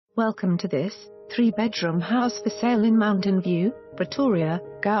Welcome to this 3-bedroom house for sale in Mountain View, Pretoria,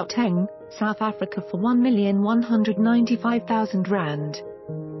 Gauteng, South Africa for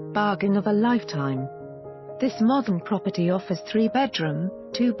R1,195,000. Bargain of a lifetime. This modern property offers 3-bedroom,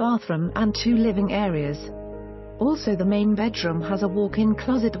 2-bathroom and 2 living areas. Also, the main bedroom has a walk-in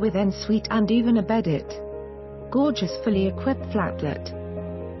closet with ensuite and even a bedit. Gorgeous fully equipped flatlet.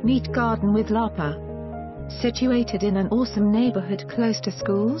 Neat garden with lapa. Situated in an awesome neighbourhood close to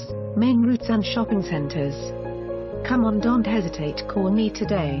schools, main routes and shopping centres. Come on, don't hesitate, call me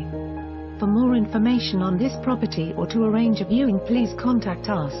today. For more information on this property or to arrange a viewing, please contact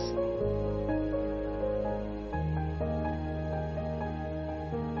us.